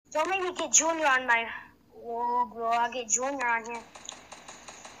Don't make me get Junior on my... Whoa, bro, I'll get Junior on here.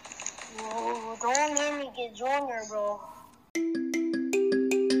 Whoa, don't make me get Junior, bro.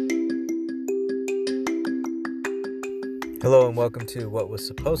 Hello and welcome to what was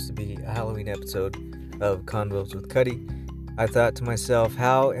supposed to be a Halloween episode of Convos with Cutty. I thought to myself,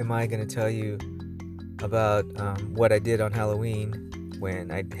 how am I going to tell you about what I did on Halloween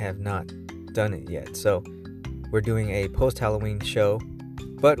when I have not done it yet? So we're doing a post-Halloween show,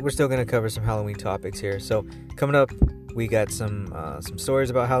 but we're still going to cover some Halloween topics here. So coming up, we got some stories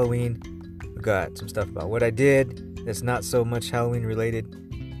about Halloween. We got some stuff about what I did that's not so much Halloween related.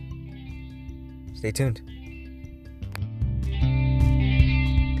 Stay tuned.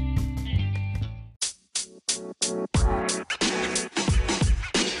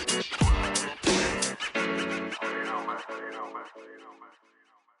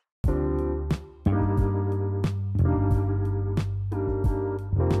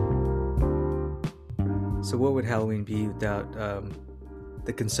 So what would Halloween be without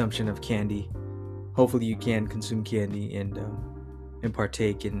the consumption of candy? Hopefully you can consume candy and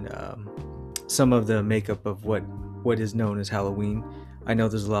partake in some of the makeup of what is known as Halloween. I know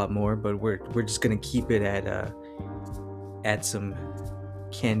there's a lot more, but we're just gonna keep it at some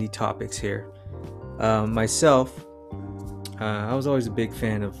candy topics here. Myself, I was always a big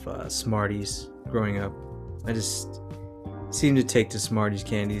fan of Smarties growing up. I just seemed to take to Smarties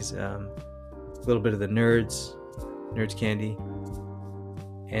candies. A little bit of the Nerds candy,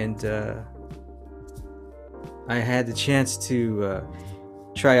 and I had the chance to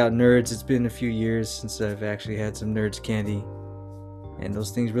try out Nerds. It's been a few years since I've actually had some Nerds candy, and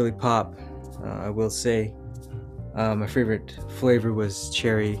those things really pop. I will say my favorite flavor was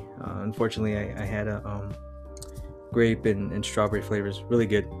cherry. Unfortunately, I had a grape and strawberry flavors. Really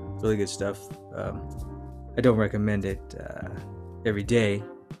good stuff. I don't recommend it every day,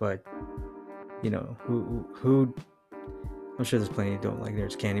 but you know, who I'm sure there's plenty who don't like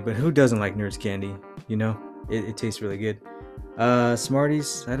Nerds candy, but who doesn't like Nerds candy? You know, it tastes really good.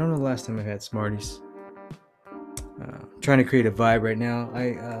 Smarties, I don't know the last time I've had Smarties. Trying to create a vibe right now.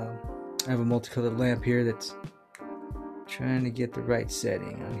 I have a multicolored lamp here that's trying to get the right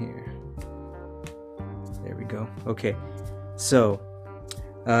setting on here. There we go. Okay, so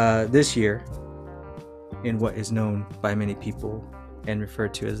this year, in what is known by many people and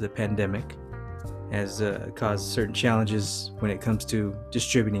referred to as the pandemic, has caused certain challenges when it comes to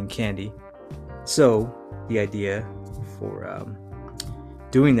distributing candy. So the idea for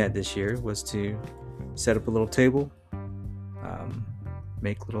doing that this year was to set up a little table,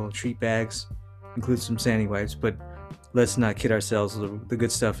 make little treat bags, include some sandy wipes, but let's not kid ourselves, the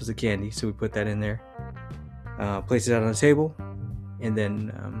good stuff is the candy, so we put that in there, place it out on the table, and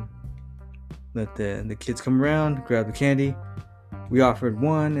then let the kids come around, grab the candy. We offered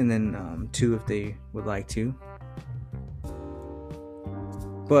one and then two if they would like to.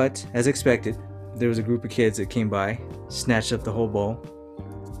 But as expected, there was a group of kids that came by, snatched up the whole bowl,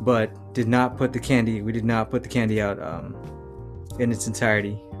 but we did not put the candy out in its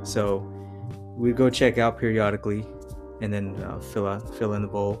entirety. So we'd go check out periodically and then fill in the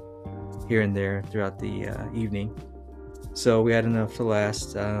bowl here and there throughout the evening. So we had enough to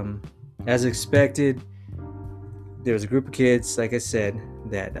last. As expected, there was a group of kids, like I said,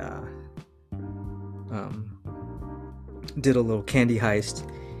 that did a little candy heist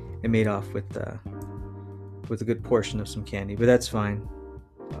and made off with a good portion of some candy, but that's fine.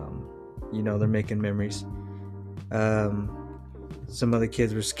 You know, they're making memories. Some other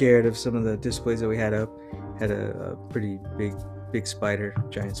kids were scared of some of the displays that we had up. Had a pretty big spider,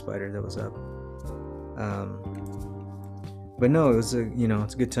 giant spider that was up. But no, it was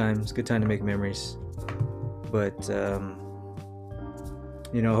it's a good time. It's a good time to make memories. But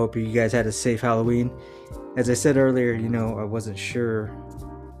hope you guys had a safe Halloween. As I said earlier, I wasn't sure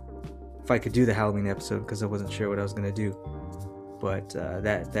if I could do the Halloween episode because I wasn't sure what I was going to do. But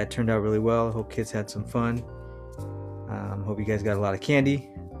that turned out really well. I hope kids had some fun. Hope you guys got a lot of candy.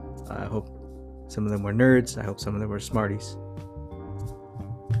 I hope some of them were Nerds. I hope some of them were Smarties.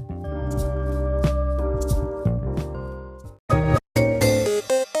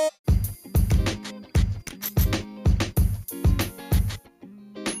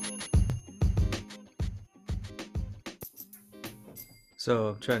 So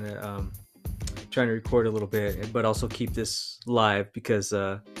I'm trying to record a little bit, but also keep this live because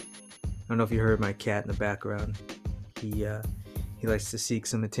I don't know if you heard my cat in the background. He likes to seek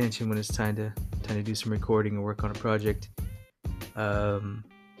some attention when it's time to do some recording or work on a project.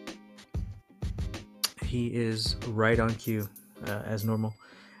 He is right on cue as normal.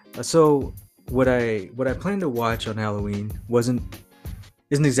 So what I planned to watch on Halloween wasn't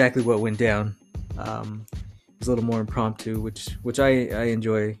isn't exactly what went down. It was a little more impromptu, which I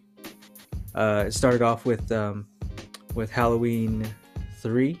enjoy. It started off with Halloween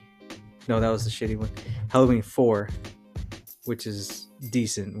 3. No, that was the shitty one. Halloween 4, which is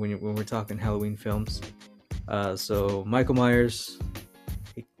decent when we're talking Halloween films. So Michael Myers,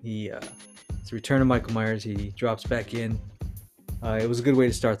 it's the return of Michael Myers. He drops back in. It was a good way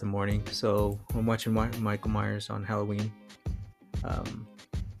to start the morning. So I'm watching Michael Myers on Halloween.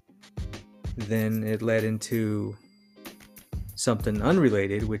 Then it led into something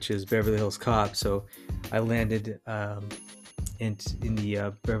unrelated, which is Beverly Hills Cop. So I landed in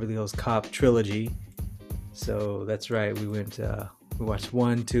the Beverly Hills Cop trilogy. So that's right. We watched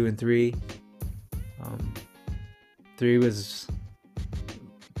 1, 2, and 3. 3 was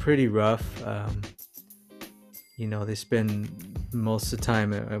pretty rough. They spend most of the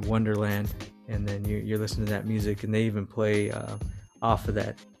time at Wonderland, and then you're listening to that music, and they even play off of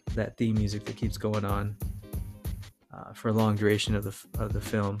that theme music that keeps going on for a long duration of the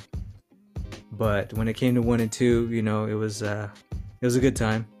film. But when it came to 1 and 2, it was a good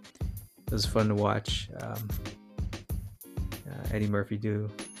time. It was fun to watch. Eddie Murphy do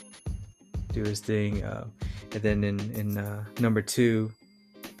his thing, and then in number 2,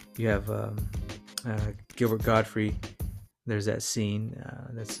 you have Gilbert Gottfried. There's that scene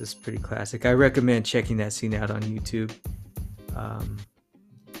that's just pretty classic. I recommend checking that scene out on YouTube.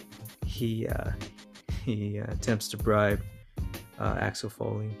 He attempts to bribe Axel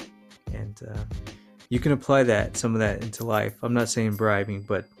Foley, and you can apply some of that into life. I'm not saying bribing,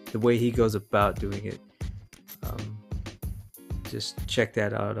 but the way he goes about doing it. Just check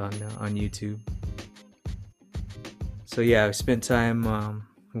that out on YouTube. So yeah, I spent time.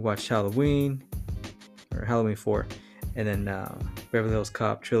 We watched Halloween 4, and then Beverly Hills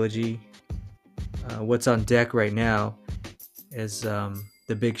Cop trilogy. What's on deck right now is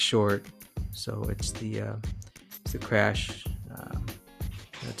The Big Short. So it's the Crash,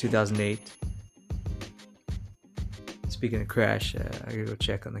 2008. Speaking of Crash, I gotta go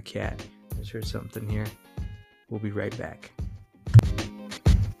check on the cat. I just heard something here. We'll be right back.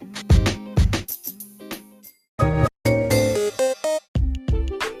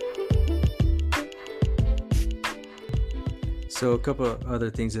 So a couple of other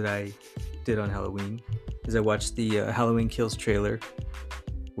things that I did on Halloween is I watched the Halloween Kills trailer,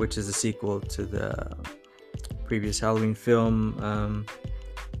 which is a sequel to the previous Halloween film,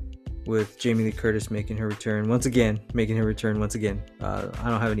 with Jamie Lee Curtis making her return once again. I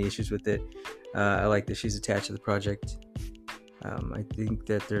don't have any issues with it. I like that she's attached to the project. I think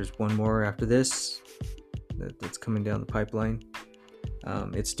that there's one more after this that's coming down the pipeline.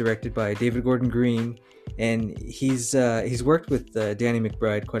 It's directed by David Gordon Green, and he's worked with Danny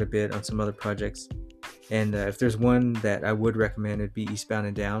McBride quite a bit on some other projects. And if there's one that I would recommend, it'd be Eastbound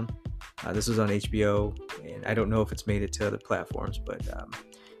and Down. This was on HBO, and I don't know if it's made it to other platforms, but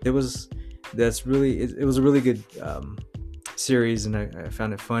it was a really good series, and I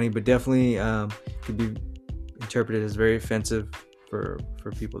found it funny, but definitely could be interpreted as very offensive for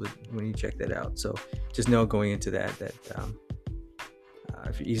people when you check that out. So just know going into that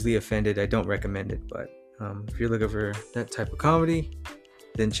if you're easily offended, I don't recommend it. But if you're looking for that type of comedy,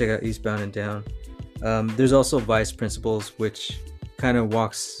 then check out Eastbound and Down. There's also Vice Principals, which kind of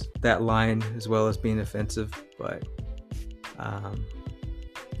walks that line as well as being offensive. But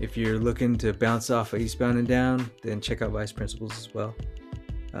if you're looking to bounce off of Eastbound and Down, then check out Vice Principals as well.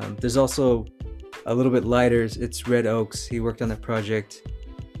 There's also a little bit lighter. It's Red Oaks. He worked on that project.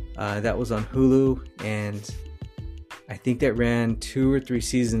 That was on Hulu, and I think that ran 2 or 3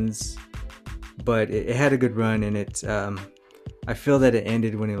 seasons, but it had a good run, and I feel that it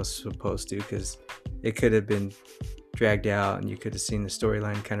ended when it was supposed to, because it could have been dragged out and you could have seen the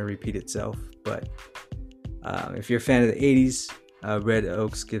storyline kind of repeat itself. But if you're a fan of the 80s, Red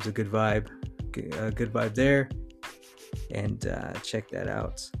Oaks gives a good vibe there, and check that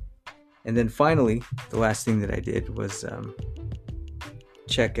out. And then finally, the last thing that I did was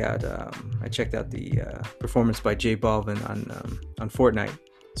checked out the performance by J Balvin on Fortnite.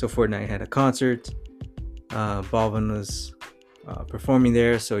 So Fortnite had a concert. Balvin was performing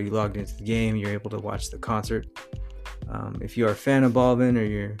there, so you logged into the game. You're able to watch the concert. If you are a fan of Balvin, or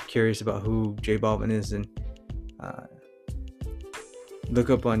you're curious about who J Balvin is, then look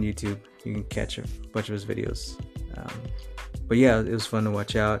up on YouTube. You can catch a bunch of his videos. But yeah, it was fun to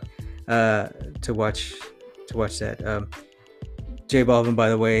watch that. J Balvin, by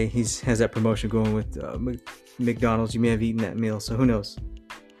the way, has that promotion going with McDonald's. You may have eaten that meal, so who knows.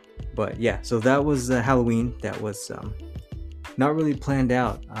 But yeah, so that was Halloween. That was not really planned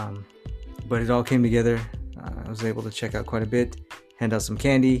out, but it all came together. I was able to check out quite a bit. hand out some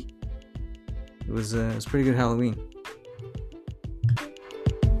candy. It was pretty good Halloween.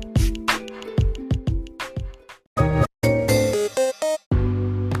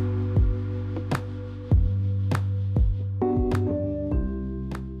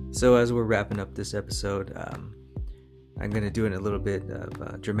 So as we're wrapping up this episode, I'm going to do it in a little bit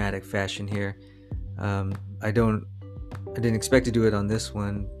of dramatic fashion here. I didn't expect to do it on this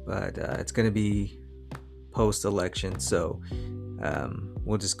one, but it's going to be post-election, so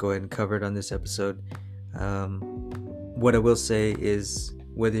we'll just go ahead and cover it on this episode. What I will say is,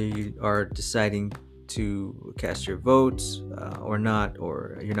 whether you are deciding to cast your votes or not,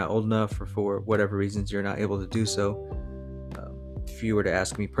 or you're not old enough, or for whatever reasons you're not able to do so, if you were to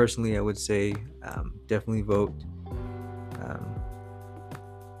ask me personally, I would say definitely vote.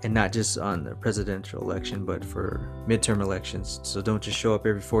 And not just on the presidential election, but for midterm elections. So don't just show up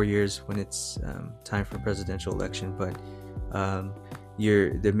every 4 years when it's time for a presidential election, but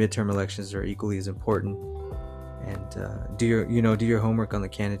the midterm elections are equally as important. And do your homework on the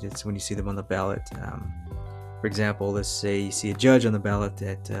candidates when you see them on the ballot. For example, let's say you see a judge on the ballot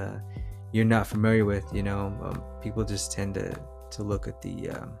that you're not familiar with. People just tend to look at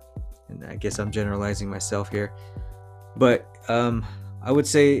and I guess I'm generalizing myself here, but I would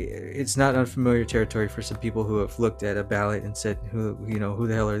say it's not unfamiliar territory for some people who have looked at a ballot and said, who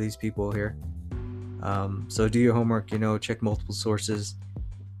the hell are these people here? So do your homework, check multiple sources.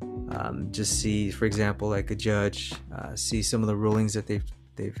 Just see, for example, like a judge, see some of the rulings that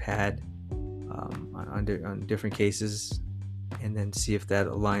they've had on different cases, and then see if that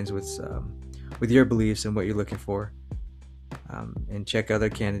aligns with your beliefs and what you're looking for. And check other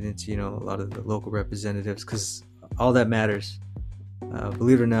candidates, a lot of the local representatives, because all that matters.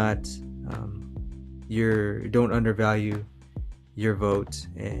 Believe it or not, don't undervalue your vote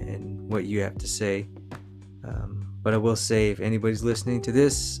and what you have to say. But I will say, if anybody's listening to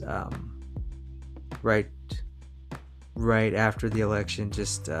this, right after the election,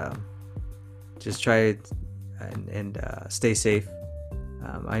 just try it and stay safe.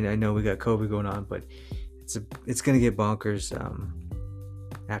 I know we got COVID going on, but it's gonna get bonkers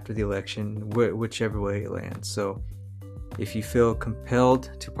after the election, whichever way it lands. So if you feel compelled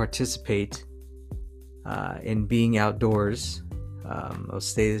to participate in being outdoors, I'll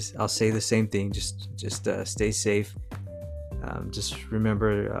say the same thing. Just stay safe. Just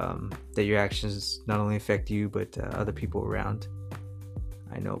remember that your actions not only affect you, but other people around.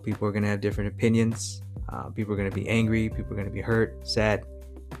 I know people are going to have different opinions. People are going to be angry. People are going to be hurt, sad,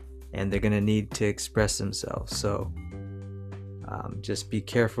 and they're going to need to express themselves. So just be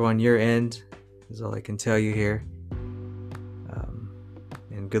careful on your end, is all I can tell you here.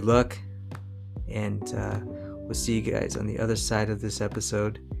 And good luck. And we'll see you guys on the other side of this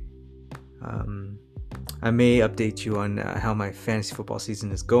episode. I may update you on how my fantasy football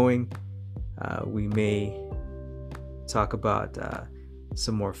season is going. We may talk about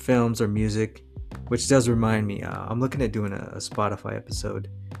some more films or music, which does remind me, I'm looking at doing a Spotify episode,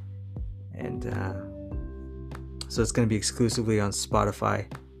 and so it's going to be exclusively on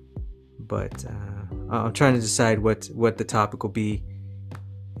Spotify, but I'm trying to decide what the topic will be,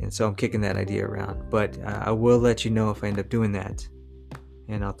 and so I'm kicking that idea around. But I will let you know if I end up doing that,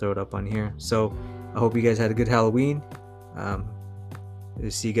 and I'll throw it up on here. So I hope you guys had a good Halloween. I'll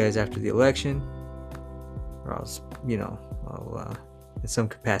see you guys after the election, or I'll in some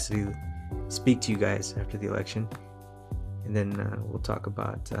capacity speak to you guys after the election, and then we'll talk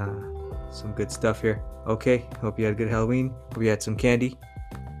about some good stuff here. Okay, hope you had a good Halloween. Hope you had some candy.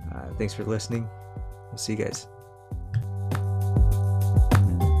 Thanks for listening. We'll see you guys.